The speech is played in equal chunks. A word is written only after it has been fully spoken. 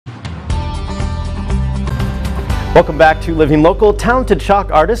Welcome back to Living Local. Talented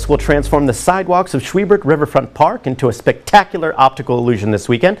chalk artists will transform the sidewalks of Schwiebert Riverfront Park into a spectacular optical illusion this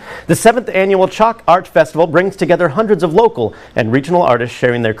weekend. The 7th annual Chalk Art Festival brings together hundreds of local and regional artists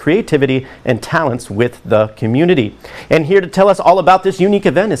sharing their creativity and talents with the community. And here to tell us all about this unique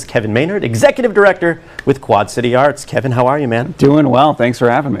event is Kevin Maynard, Executive Director with Quad City Arts. Kevin, how are you, man? Doing well. Thanks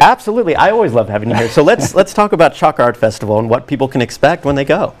for having me. Absolutely. I always love having you here. So let's talk about Chalk Art Festival and what people can expect when they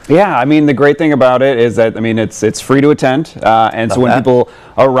go. Yeah, I mean, the great thing about it is that, I mean, it's free to attend, and so when people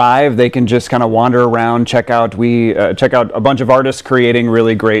arrive, they can just kind of wander around, check out a bunch of artists creating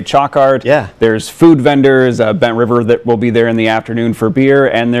really great chalk art. Yeah. There's food vendors, Bent River that will be there in the afternoon for beer,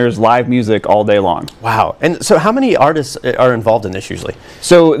 and there's live music all day long. Wow. And so how many artists are involved in this usually?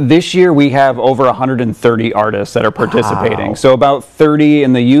 So this year we have over 130 artists that are participating. Wow. So about 30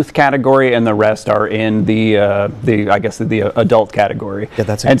 in the youth category, and the rest are in the adult category. Yeah,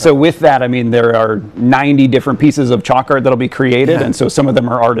 that's and so with that, I mean, there are 90 different pieces of chalk art that'll be created, and so some of them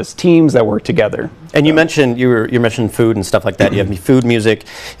are artist teams that work together. And you mentioned you mentioned food and stuff like that. You have food, music.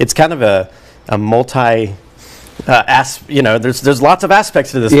 It's kind of a multi. There's lots of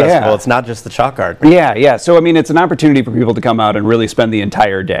aspects to this festival. It's not just the chalk art. Yeah. So I mean, it's an opportunity for people to come out and really spend the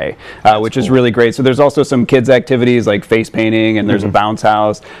entire day, which is really great. So there's also some kids activities like face painting, and there's a bounce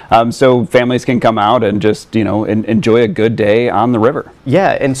house. So families can come out and just enjoy a good day on the river.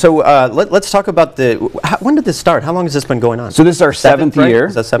 Yeah, and so let's talk about when did this start? How long has this been going on? So this is our seventh year.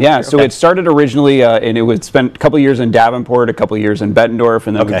 Is that seventh year? Okay. So it started originally, and it was spent a couple years in Davenport, a couple years in Bettendorf,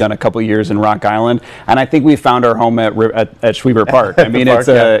 and then we've done a couple years in Rock Island. And I think we found our home at Schwiebert Park. I mean,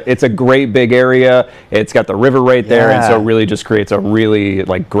 it's a great big area. It's got the river right there, and so it really just creates a really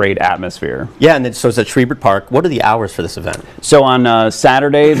great atmosphere. Yeah, and so it's at Schwiebert Park. What are the hours for this event? So on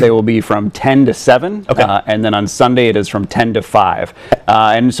Saturday they will be from 10 to 7, and then on Sunday it is from 10 to 5.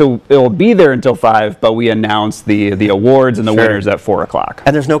 And so it will be there until 5, but we announce the awards and the winners at 4 o'clock.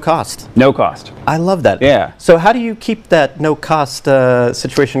 And there's no cost? No cost. I love that. Yeah. So how do you keep that no cost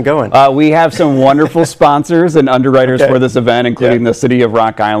situation going? We have some wonderful sponsors and underwriters for this event, including the City of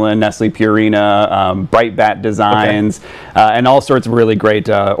Rock Island, Nestle Purina, Bright Bat Designs, and all sorts of really great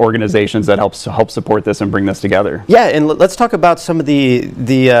organizations that help support this and bring this together. Yeah, and let's talk about some of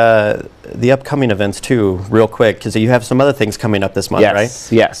the upcoming events too, real quick, because you have some other things coming up this month,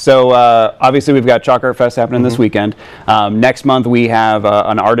 right? Yes. So obviously we've got Chalk Art Fest happening this weekend. Next month we have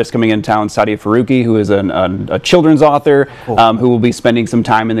an artist coming in town, Sadia Faruqi, who is a children's author, who will be spending some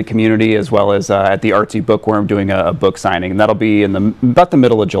time in the community, as well as at the Artsy Bookworm doing a book signing, and that'll be in about the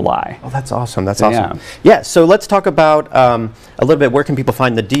middle of July. Oh, that's awesome. That's awesome. Yeah. So let's talk about a little bit. Where can people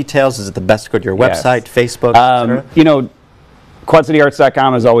find the details? Is it the best to go to your website, Facebook, etc.?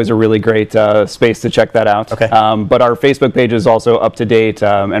 QuadCityArts.com is always a really great space to check that out. But our Facebook page is also up to date,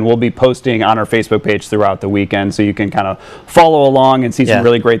 and we'll be posting on our Facebook page throughout the weekend, so you can kind of follow along and see some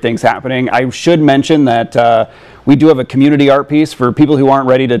really great things happening. I should mention that we do have a community art piece for people who aren't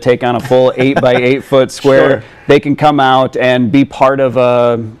ready to take on a full 8 by 8 foot square. They can come out and be part of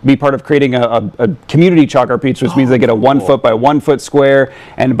creating a community chalk art piece, which means they get a 1 foot by 1 foot square,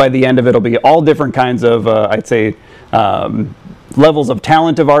 and by the end of it, it'll be all different kinds of I'd say levels of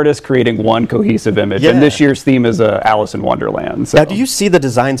talent of artists creating one cohesive image. And this year's theme is Alice in Wonderland. So. Now, do you see the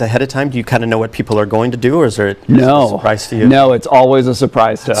designs ahead of time? Do you kind of know what people are going to do, or is it a surprise to you? No, it's always a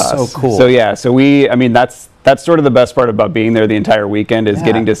surprise to us. So cool. So yeah, that's sort of the best part about being there the entire weekend, is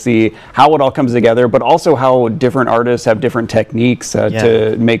getting to see how it all comes together, but also how different artists have different techniques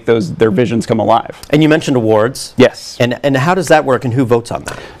to make their visions come alive. And you mentioned awards. Yes. And how does that work, and who votes on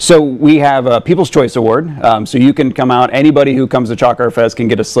that? So we have a People's Choice Award. So you can come out, anybody who comes to Chalk Art Fest can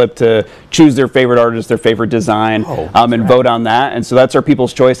get a slip to choose their favorite artist, their favorite design, and vote on that. And so that's our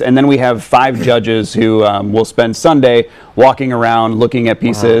People's Choice. And then we have 5 judges who will spend Sunday walking around, looking at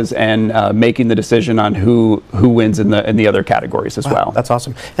pieces, and making the decision on who wins in the other categories as well. That's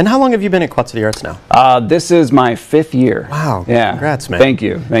awesome. And how long have you been at Quad City Arts now? This is my 5th year. Wow. Yeah. Congrats, man. Thank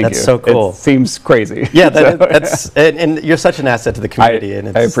you. That's so cool. It seems crazy. Yeah, and you're such an asset to the community.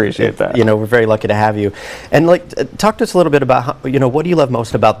 I appreciate that. We're very lucky to have you. And talk to us a little bit about what do you love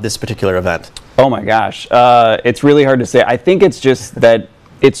most about this particular event? Oh my gosh, it's really hard to say. I think it's just that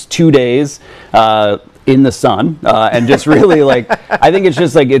it's 2 days in the sun, and just really I think it's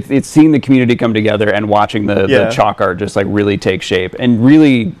just it's seeing the community come together and watching the chalk art just really take shape, and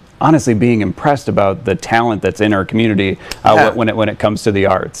really honestly being impressed about the talent that's in our community when it comes to the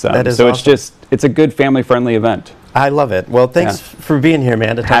arts. So awesome. It's a good family-friendly event. I love it. Well, thanks for being here,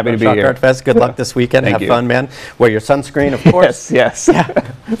 man. Happy to be here. Chalk Art Fest. Good luck this weekend. Thank Have you. fun, man. Wear your sunscreen, of course. Yes.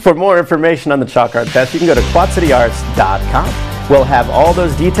 For more information on the Chalk Art Fest, you can go to quadcityarts.com. We'll have all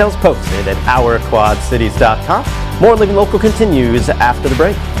those details posted at ourquadcities.com. More Living Local continues after the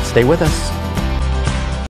break. Stay with us.